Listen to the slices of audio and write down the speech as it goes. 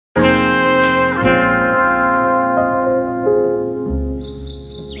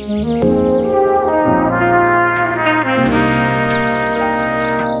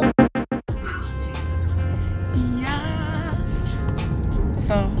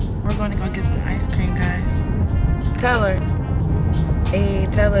We're going to go get some ice cream, guys. Tell her. Hey,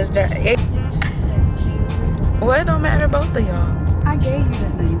 tell us that. Hey. Well, it don't matter, both of y'all. I gave you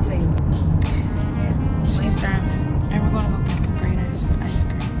that name, Taylor. She's driving. And we're going to go get some Graders ice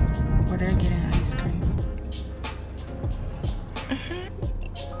cream. Where they're getting ice cream.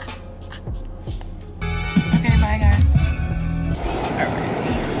 Okay, bye, guys.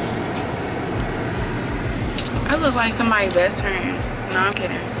 I look like somebody's best friend. No, I'm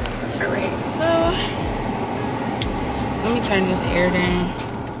kidding. Alright, so let me turn this air down.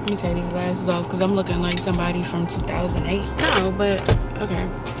 Let me take these glasses off because I'm looking like somebody from 2008. No, but okay.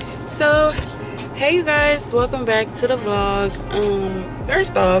 So, hey you guys, welcome back to the vlog.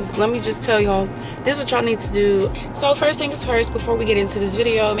 First off, let me just tell y'all, this is what y'all need to do. So first things first, before we get into this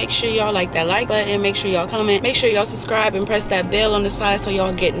video, make sure y'all like that like button, make sure y'all comment, make sure y'all subscribe and press that bell on the side so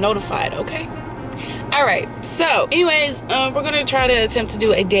y'all get notified, okay? All right, so anyways, we're gonna try to attempt to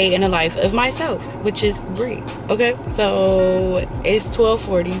do a day in the life of myself, which is Brie. Okay, so it's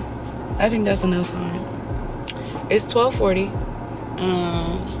 12:40. I think that's enough time. It's 12:40.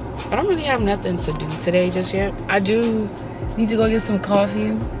 I don't really have nothing to do today just yet. I do need to go get some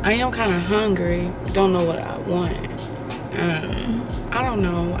coffee. I am kind of hungry. Don't know what I want. I don't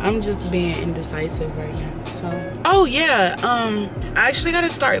know. I'm just being indecisive right now. So, oh yeah, I actually gotta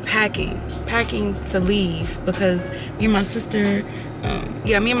start packing to leave because me and my sister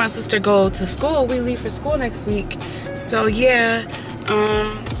go to school. We leave for school next week. So yeah,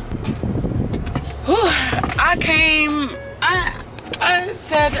 I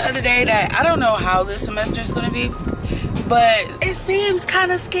said the other day that I don't know how this semester is gonna be, but it seems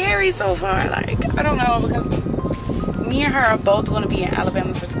kind of scary so far. Like, I don't know, because me and her are both gonna be in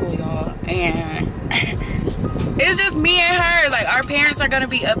Alabama for school, y'all, and it's just me and her. Like, our parents are gonna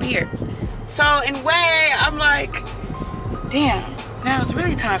be up here. So in a way, I'm like, damn, now it's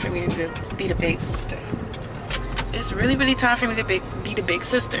really time for me to be the big sister. It's really, really time for me to be the big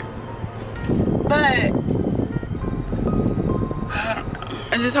sister. But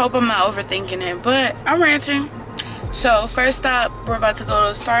I just hope I'm not overthinking it, but I'm ranting. So first stop, we're about to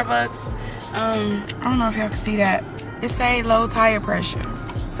go to Starbucks. I don't know if y'all can see that. It say low tire pressure.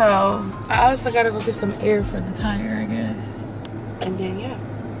 So I also gotta go get some air for the tire, I guess. And then yeah.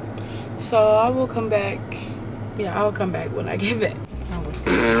 So I will come back. Yeah, I'll come back when I get back. I will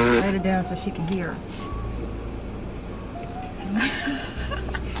write it down so she can hear.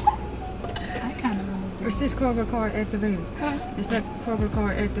 I kind of want to. Is this Kroger card activated? Huh? Is that Kroger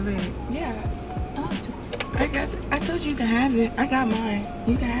card activated? Yeah. Oh, I told you can have it. I got mine.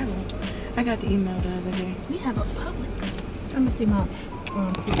 You can have it. I got the email the other day. We have a Publix. Let me see my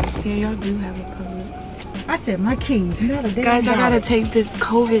keys. Yeah, y'all do have a Publix. I said my keys. Not a damn Guys, I gotta dollar. take this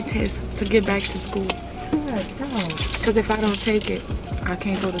COVID test to get back to school. Because if I don't take it, I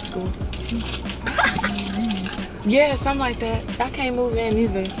can't go to school. Yeah, something like that. I can't move in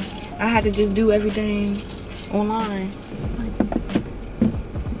either. I had to just do everything online.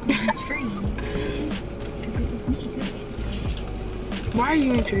 I'm intrigued. Because it was me 2 days ago. Why are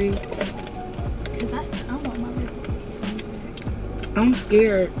you intrigued? Because I want my results to come back. I'm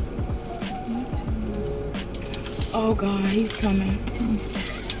scared. Me too. Oh God, he's coming.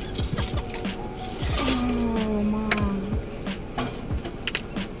 Oh, Mom.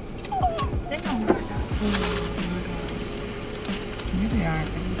 They don't work out. Oh my God. Here they are.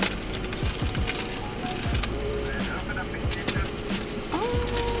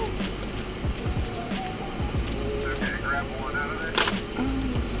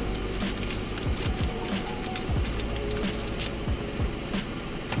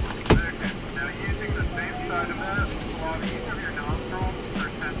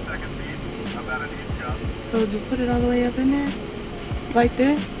 So just put it all the way up in there? Like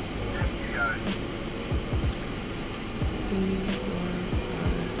this?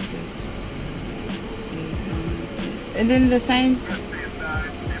 And then the same?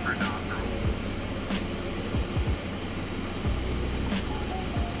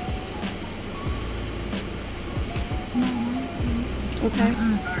 Okay.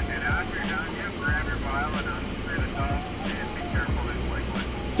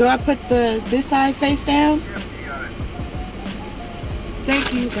 Do I put this side face down?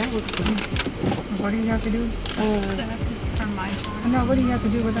 Thank you. That was good. What do you have to do? So I can turn my phone. No, what do you have to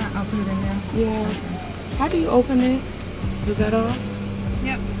do with that? I'll put it in there. Yeah. How do you open this? Is that all?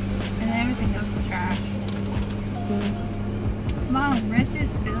 Yep. And everything else is trash. Mom,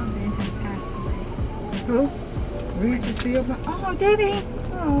 Regis Philbin has passed away. Who? Regis Philbin. Oh, did he?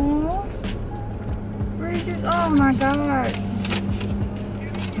 Oh. Regis. Oh my God.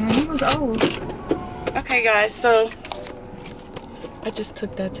 Yeah, he was old. Okay, guys. So I just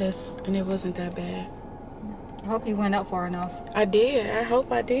took that test and it wasn't that bad. I hope you went up far enough. I did. I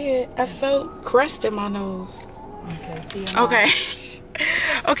hope I did. I felt crust in my nose. Okay. Okay.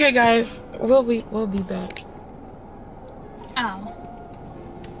 Okay, guys. We'll be back. Oh.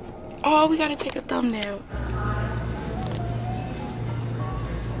 Oh, we gotta take a thumbnail.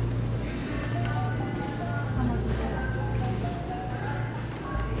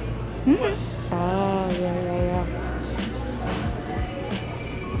 Oh, yeah.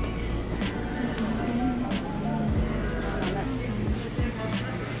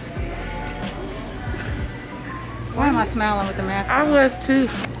 Why am I smiling with the mask I on? was too.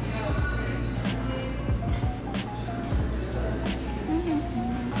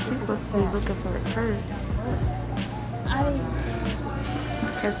 She's supposed to be looking for it first. I didn't say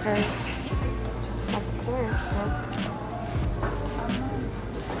Because her, of course.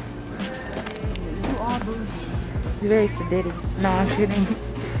 You are bougie. It's very sedative. No, I'm kidding.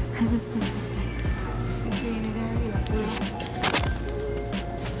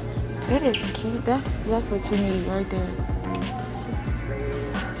 It is cute. That's what you need right there.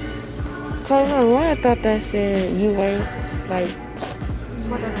 Taylor, why I thought that said UA, like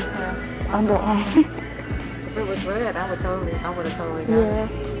What does it say? underarm. If it was red, I would have totally got Yeah. it.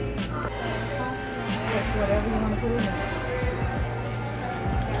 That's whatever you want to put in it.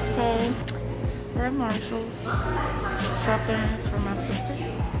 So we're at Marshall's shopping for my sister. To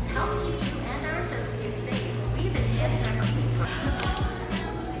help keep you and our associates safe, we've enhanced our cleaning process.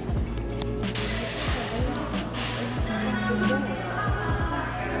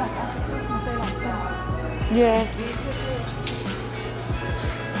 Yeah.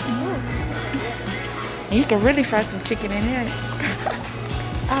 You can really fry some chicken in here.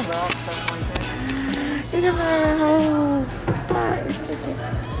 I love stuff like that. You can fry a whole pot of chicken.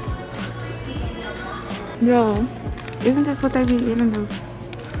 Yo, isn't this what they be eating in those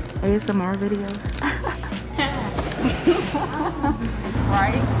ASMR videos?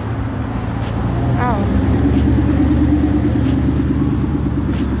 Right? Oh.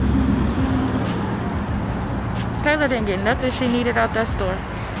 Taylor didn't get nothing she needed out that store.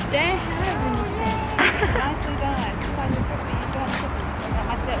 they have anything. Nicely done. Somebody put me doing cookies. I got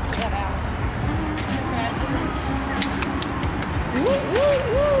my steps cut out. Congratulations. Woo, woo,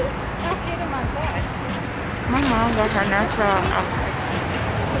 woo. Stop hitting my butt. My mom got her natural outfit.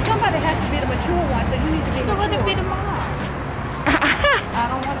 But somebody has to be the mature one, so you need to be mature. So let it be the mom.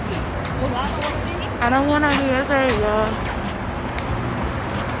 I don't want to be. Well, I don't want to be. I don't want to be a say, y'all.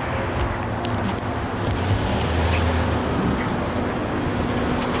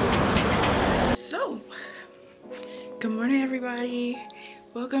 So, good morning, everybody.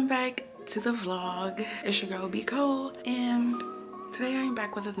 Welcome back to the vlog. It's your girl, B. Cole, and today I am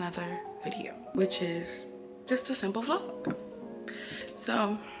back with another video, which is just a simple vlog.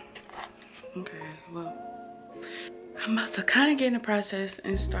 So, okay, well, I'm about to kind of get in the process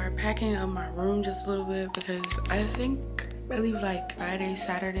and start packing up my room just a little bit because I think I leave like Friday,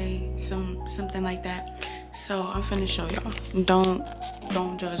 Saturday, something like that. So I'm finna show y'all.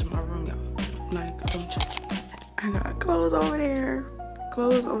 Don't judge my room, y'all. Like, don't judge. I got clothes over there,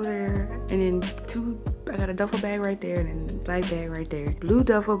 and then I got a duffel bag right there, and then black bag right there, blue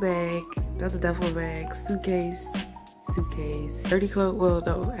duffel bag, another duffel bag, suitcase, dirty clothes. Well,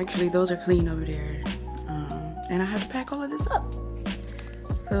 though, actually those are clean over there. And I have to pack all of this up.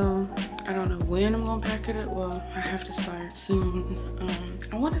 So I don't know when I'm gonna pack it up. Well, I have to start soon.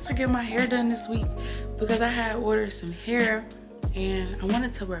 I wanted to get my hair done this week because I had ordered some hair and I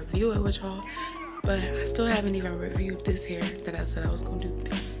wanted to review it with y'all, but I still haven't even reviewed this hair that I said I was gonna do.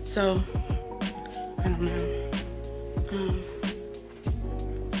 So I don't know.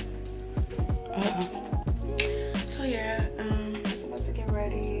 So yeah, just about to get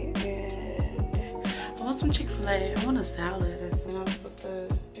ready, and I want some Chick-fil-A. I want a salad, and I'm supposed to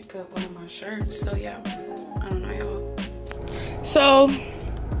pick up one of my shirts. So yeah, I don't know, y'all. So,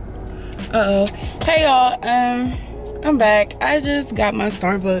 hey y'all, I'm back. I just got my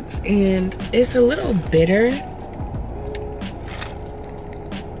Starbucks, and it's a little bitter.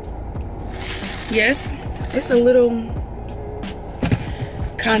 Yes, it's a little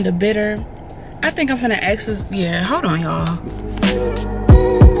kind of bitter. I think I'm finna access. Yeah, hold on, y'all.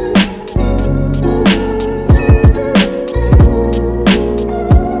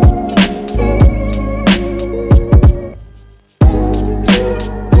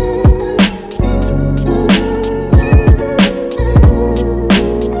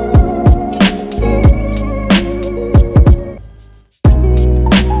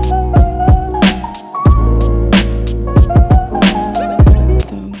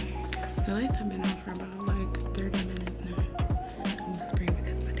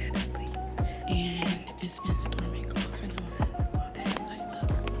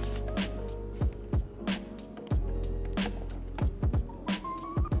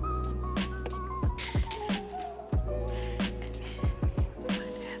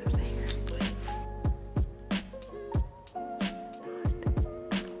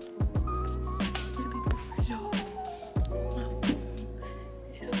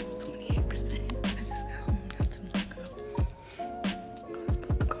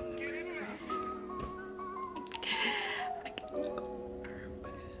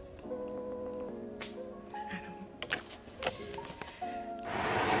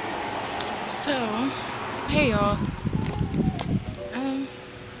 y'all.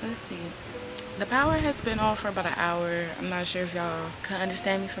 Let's see. The power has been off for about an hour. I'm not sure if y'all can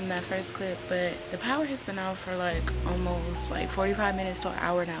understand me from that first clip, but the power has been out for like almost like 45 minutes to an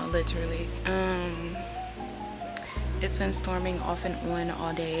hour now, literally. It's been storming off and on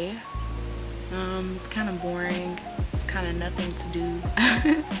all day. It's kind of boring. It's kind of nothing to do.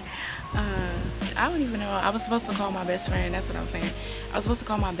 I don't even know. I was supposed to call my best friend. That's what I was saying. I was supposed to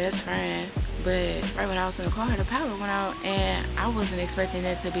call my best friend, but right when I was in the car, the power went out, and I wasn't expecting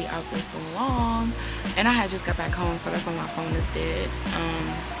it to be out this long. And I had just got back home, so that's why my phone is dead.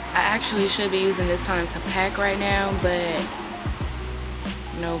 I actually should be using this time to pack right now, but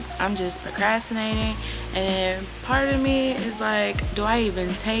nope, I'm just procrastinating. And part of me is like, do I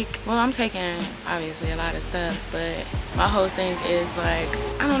even take, well, I'm taking obviously a lot of stuff, but my whole thing is like,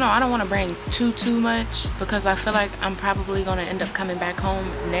 I don't know, I don't want to bring too much, because I feel like I'm probably going to end up coming back home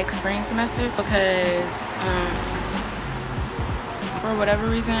next spring semester, because for whatever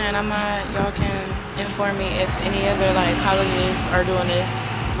reason, and I'm not, y'all can inform me if any other like colleges are doing this,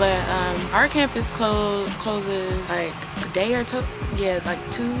 but our campus closes like a day or two, yeah, like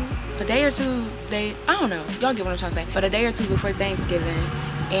a day or two, I don't know, y'all get what I'm trying to say, but a day or two before Thanksgiving.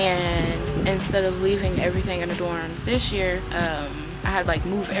 And instead of leaving everything in the dorms this year, I had like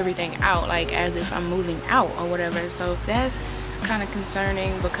move everything out, like as if I'm moving out or whatever. So that's kind of concerning,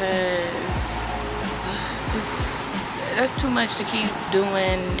 because that's too much to keep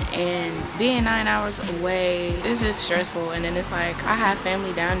doing, and being 9 hours away is just stressful. And then it's like, I have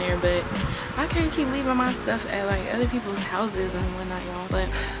family down there, but I can't keep leaving my stuff at like other people's houses and whatnot, y'all. But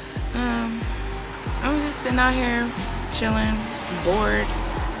I'm just sitting out here chilling, bored.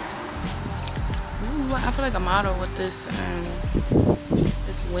 Ooh, I feel like a model with this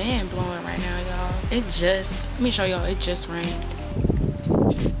this wind blowing right now, y'all. It just, let me show y'all, it just rained.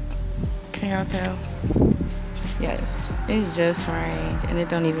 Can y'all tell? Yes, it's just rained, and it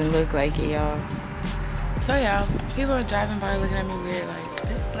don't even look like it, y'all. So yeah, people are driving by looking at me weird, like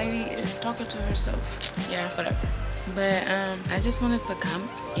this lady is talking to herself. Yeah, whatever. But I just wanted to come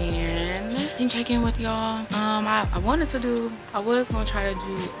and check in with y'all. I was gonna try to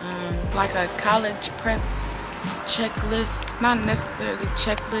do like a college prep checklist, not necessarily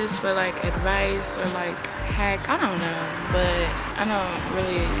checklist, but like advice or like hack, I don't know. But I don't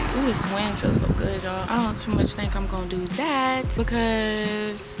really, ooh, this wind feels so good, y'all. I don't too much think I'm gonna do that,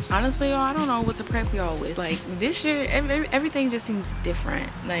 because honestly, y'all, I don't know what to prep y'all with. Like this year, everything just seems different.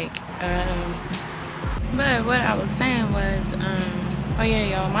 Like but what I was saying was, oh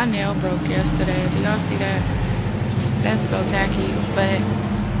yeah, y'all, my nail broke yesterday. Do y'all see that? That's so tacky. But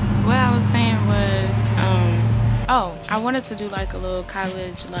what I was saying was, oh, I wanted to do like a little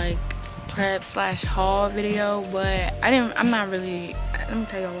college like prep / haul video, but I'm not really, let me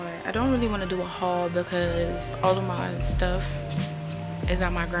tell y'all why. I don't really want to do a haul, because all of my stuff is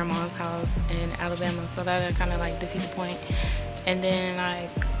at my grandma's house in Alabama, so that kind of like defeat the point. And then like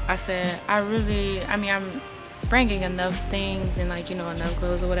I said, I'm bringing enough things and like, you know, enough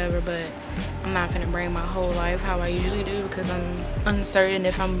clothes or whatever, but I'm not gonna bring my whole life how I usually do, because I'm uncertain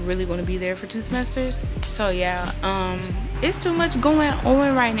if I'm really going to be there for 2 semesters. So yeah, it's too much going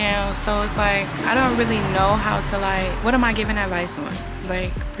on right now, so it's like I don't really know how to, like, what am I giving advice on,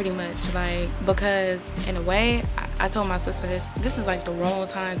 like, pretty much, like, because in a way I told my sister this is like the wrong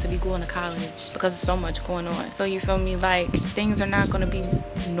time to be going to college, because there's so much going on. So you feel me, like things are not going to be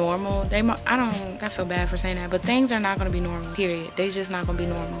normal. I feel bad for saying that, but things are not going to be normal, period. They just not going to be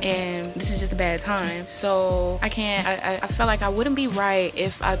normal, and this is just a bad time. So I can't, I felt like I wouldn't be right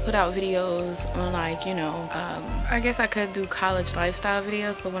if I put out videos on, like, you know, I guess I could do college lifestyle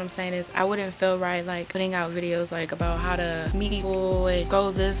videos, but what I'm saying is I wouldn't feel right like putting out videos like about how to meet people and go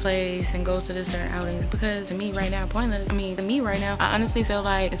this place and go to this certain outings, because to me right now, pointless. I mean, to me right now, I honestly feel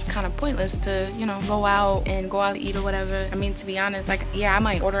like it's kind of pointless to, you know, go out to eat or whatever. I mean, to be honest, like, yeah, I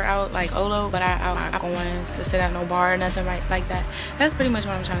might order out like Olo, but I'm not going to sit at no bar or nothing like that. That's pretty much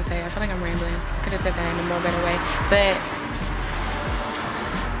what I'm trying to say. I feel like I'm rambling. I could have said that in a more better way, but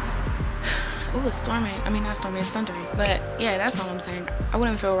ooh, it's storming. I mean, not storming, it's thundering. But yeah, that's all I'm saying. I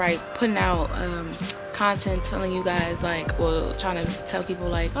wouldn't feel right putting out content telling you guys, like, well, trying to tell people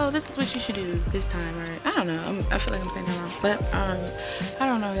like, oh, this is what you should do this time, or I don't know. I feel like I'm saying that wrong, but I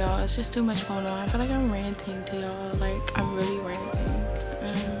don't know, y'all. It's just too much going on. I feel like I'm ranting to y'all. Like, I'm really ranting.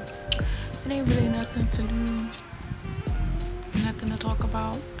 It ain't really nothing to do, nothing to talk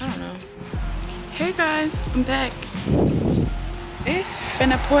about. I don't know. Hey guys, I'm back. It's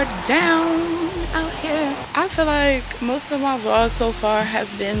finna pour down out here. I feel like most of my vlogs so far have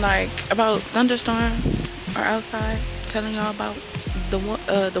been like about thunderstorms or outside, telling y'all about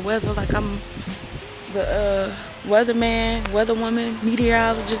the weather, like I'm the weatherman, weatherwoman,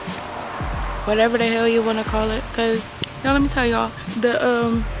 meteorologist, whatever the hell you want to call it. Cause y'all, let me tell y'all, the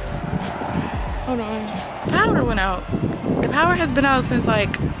hold on, power went out. The power has been out since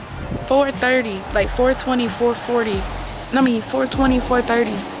like 4:30, like 4:20, 4:40. I mean 4:20,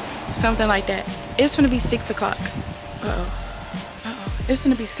 4:30, something like that. It's gonna be 6 o'clock. It's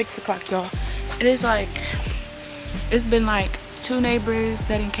gonna be 6 o'clock, y'all. It is like, it's been like 2 neighbors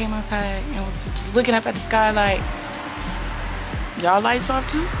that didn't came outside and was just looking up at the sky like, y'all lights off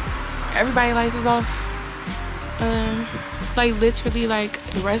too? Everybody lights is off. Like literally like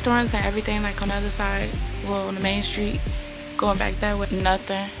the restaurants and everything like on the other side, well on the main street, going back that way,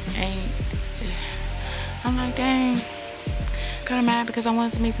 nothing, ain't. I'm like, dang, kinda mad because I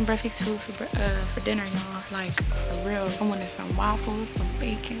wanted to make some breakfast food for dinner, y'all. Like for real, I wanted some waffles, some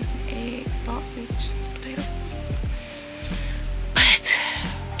bacon, some eggs, sausage, potato. But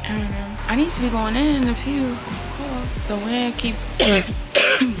I don't know. I need to be going in a few. Oh, the wind keep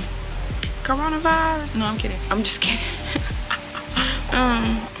coronavirus. No, I'm kidding. I'm just kidding.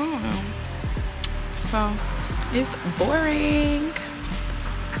 I don't know. So it's boring.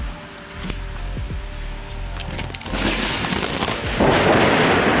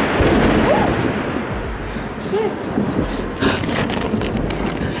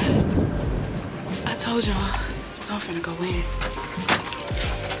 I told y'all, so I'm finna go in.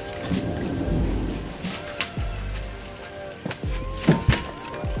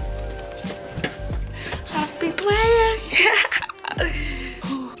 I'll be playing.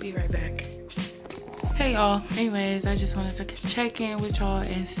 Be right back. Hey y'all, anyways, I just wanted to check in with y'all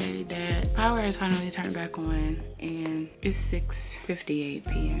and say that power has finally turned back on and it's 6:58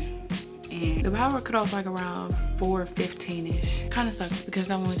 p.m. and the power cut off like around 4:15ish. Kind of sucks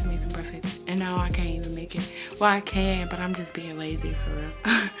because I wanted to make some breakfast and now I can't even make it. Well, I can, but I'm just being lazy for real.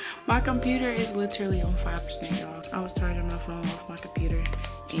 My computer is literally on 5%, y'all. I was charging my phone off my computer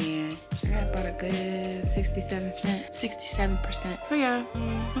and I got about a good 67%. So yeah,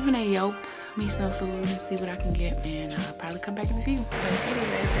 I'm gonna Yelp me some food and see what I can get, and I'll probably come back in a few. But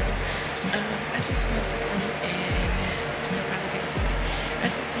anyways, I just wanted to come in. I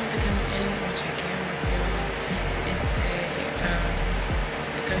just wanted to come in and check in with y'all and say,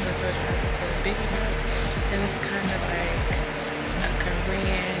 because I told you I went to a baby shop, and it's kind of like a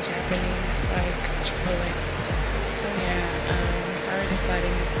Korean, Japanese, like Chipotle. So yeah, sorry this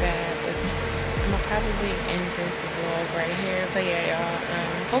lighting is bad, but I'm gonna probably end this vlog right here. But yeah, y'all,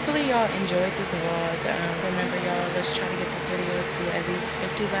 hopefully y'all enjoyed this vlog. Remember y'all, let's try to get this video to at least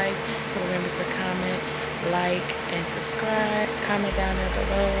 50 likes. Remember to comment, like, and subscribe. Comment down there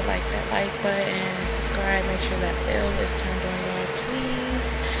below, like that like button, subscribe, make sure that bell is turned on, y'all,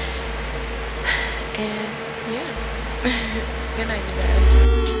 please. And yeah. Good night, you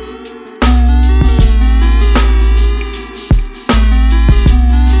guys.